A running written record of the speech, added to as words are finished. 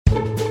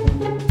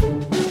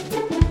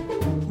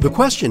The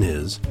question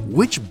is,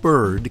 which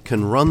bird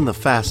can run the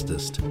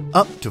fastest,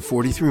 up to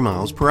 43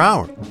 miles per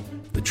hour?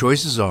 The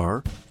choices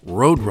are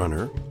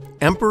roadrunner,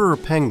 emperor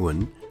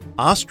penguin,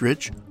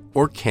 ostrich,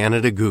 or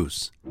Canada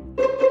goose.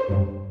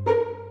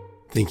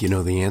 Think you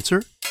know the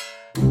answer?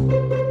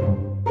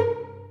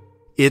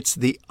 It's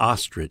the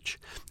ostrich.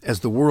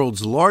 As the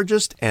world's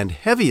largest and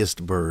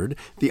heaviest bird,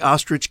 the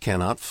ostrich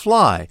cannot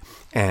fly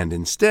and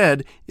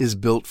instead is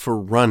built for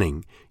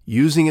running.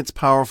 Using its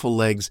powerful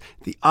legs,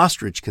 the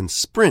ostrich can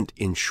sprint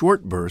in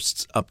short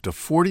bursts up to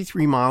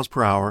 43 miles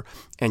per hour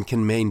and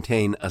can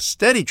maintain a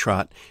steady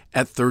trot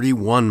at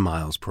 31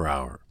 miles per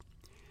hour.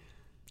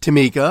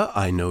 Tamika,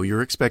 I know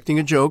you're expecting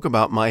a joke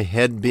about my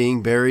head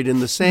being buried in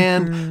the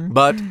sand,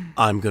 but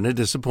I'm going to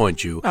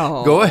disappoint you.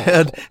 Oh. Go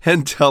ahead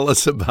and tell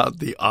us about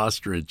the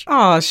ostrich.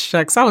 Oh,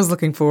 shucks. I was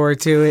looking forward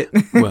to it.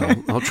 Well,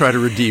 I'll try to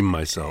redeem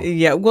myself.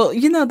 Yeah, well,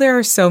 there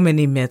are so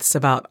many myths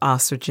about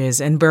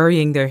ostriches, and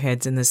burying their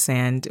heads in the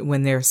sand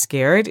when they're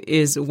scared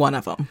is one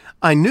of them.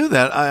 I knew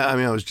that.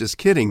 I was just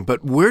kidding.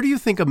 But where do you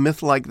think a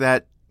myth like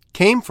that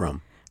came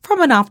from?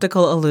 From an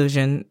optical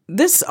illusion,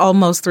 this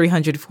almost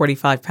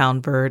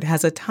 345-pound bird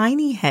has a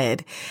tiny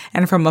head,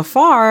 and from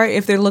afar,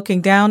 if they're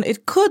looking down,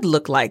 it could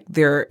look like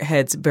their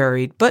head's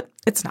buried, but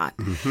it's not.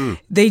 Mm-hmm.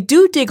 They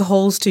do dig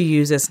holes to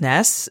use as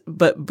nests,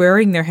 but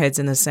burying their heads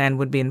in the sand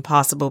would be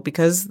impossible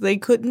because they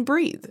couldn't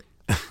breathe.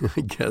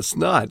 I guess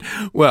not.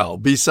 Well,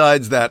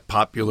 besides that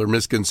popular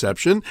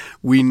misconception,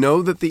 we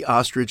know that the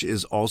ostrich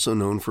is also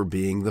known for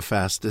being the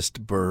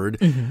fastest bird.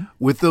 Mm-hmm.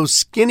 With those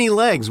skinny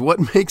legs,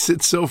 what makes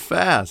it so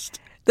fast?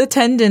 The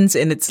tendons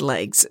in its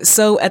legs.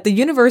 So at the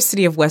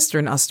University of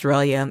Western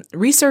Australia,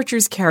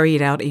 researchers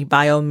carried out a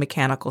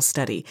biomechanical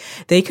study.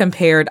 They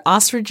compared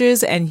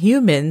ostriches and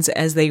humans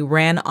as they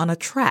ran on a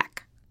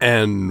track.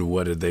 And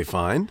what did they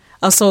find?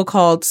 A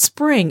so-called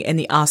spring in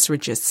the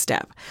ostrich's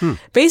step.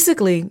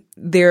 Basically,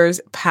 there's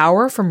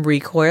power from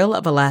recoil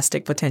of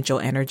elastic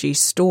potential energy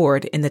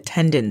stored in the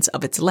tendons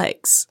of its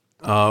legs.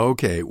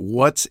 Okay.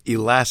 What's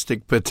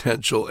elastic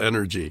potential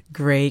energy?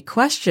 Great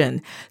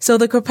question. So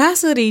the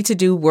capacity to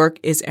do work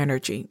is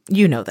energy.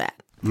 You know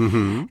that.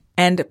 Mm-hmm.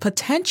 And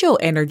potential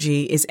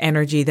energy is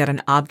energy that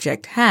an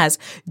object has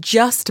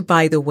just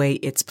by the way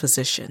it's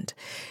positioned.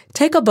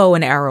 Take a bow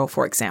and arrow,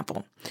 for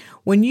example.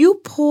 When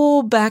you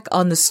pull back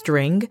on the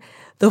string,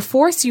 the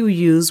force you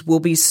use will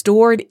be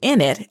stored in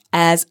it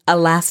as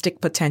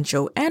elastic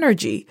potential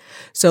energy.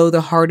 So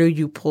the harder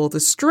you pull the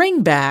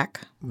string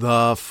back,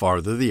 the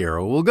farther the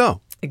arrow will go.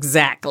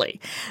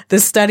 Exactly. The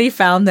study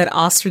found that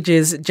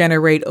ostriches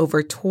generate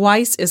over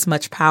twice as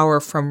much power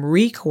from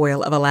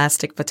recoil of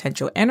elastic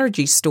potential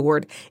energy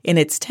stored in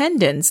its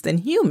tendons than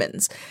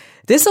humans.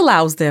 This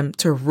allows them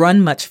to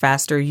run much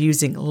faster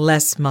using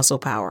less muscle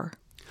power.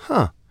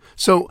 Huh.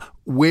 So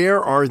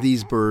where are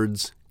these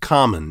birds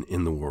common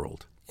in the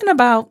world? In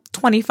about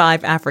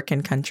 25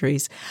 African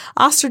countries.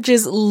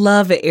 Ostriches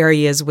love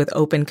areas with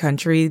open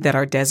country that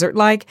are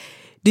desert-like.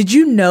 Did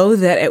you know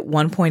that at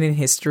one point in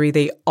history,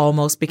 they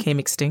almost became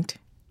extinct?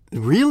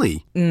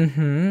 Really?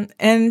 Mm-hmm.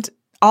 And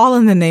all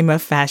in the name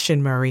of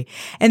fashion, Murray.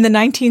 In the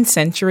 19th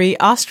century,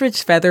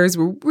 ostrich feathers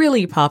were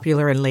really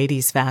popular in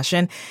ladies'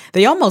 fashion.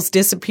 They almost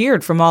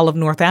disappeared from all of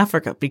North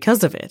Africa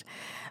because of it.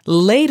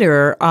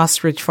 Later,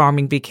 ostrich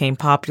farming became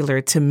popular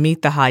to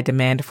meet the high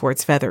demand for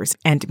its feathers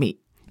and meat.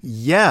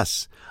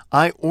 Yes.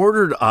 I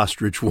ordered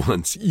ostrich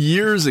once,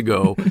 years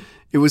ago.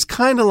 It was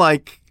kind of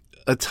like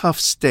a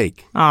tough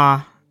steak.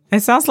 It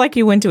sounds like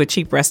you went to a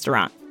cheap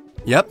restaurant.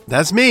 Yep,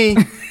 that's me.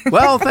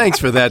 Well, thanks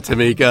for that,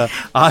 Tamika.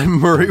 I'm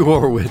Murray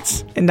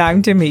Horwitz. And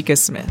I'm Tamika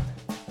Smith.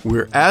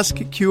 We're Ask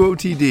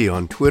QOTD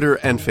on Twitter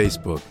and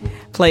Facebook.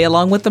 Play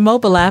along with the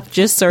mobile app.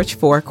 Just search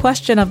for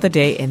Question of the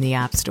Day in the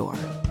App Store.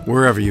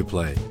 Wherever you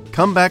play.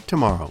 Come back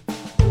tomorrow.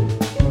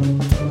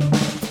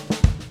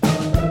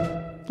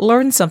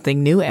 Learn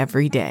something new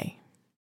every day.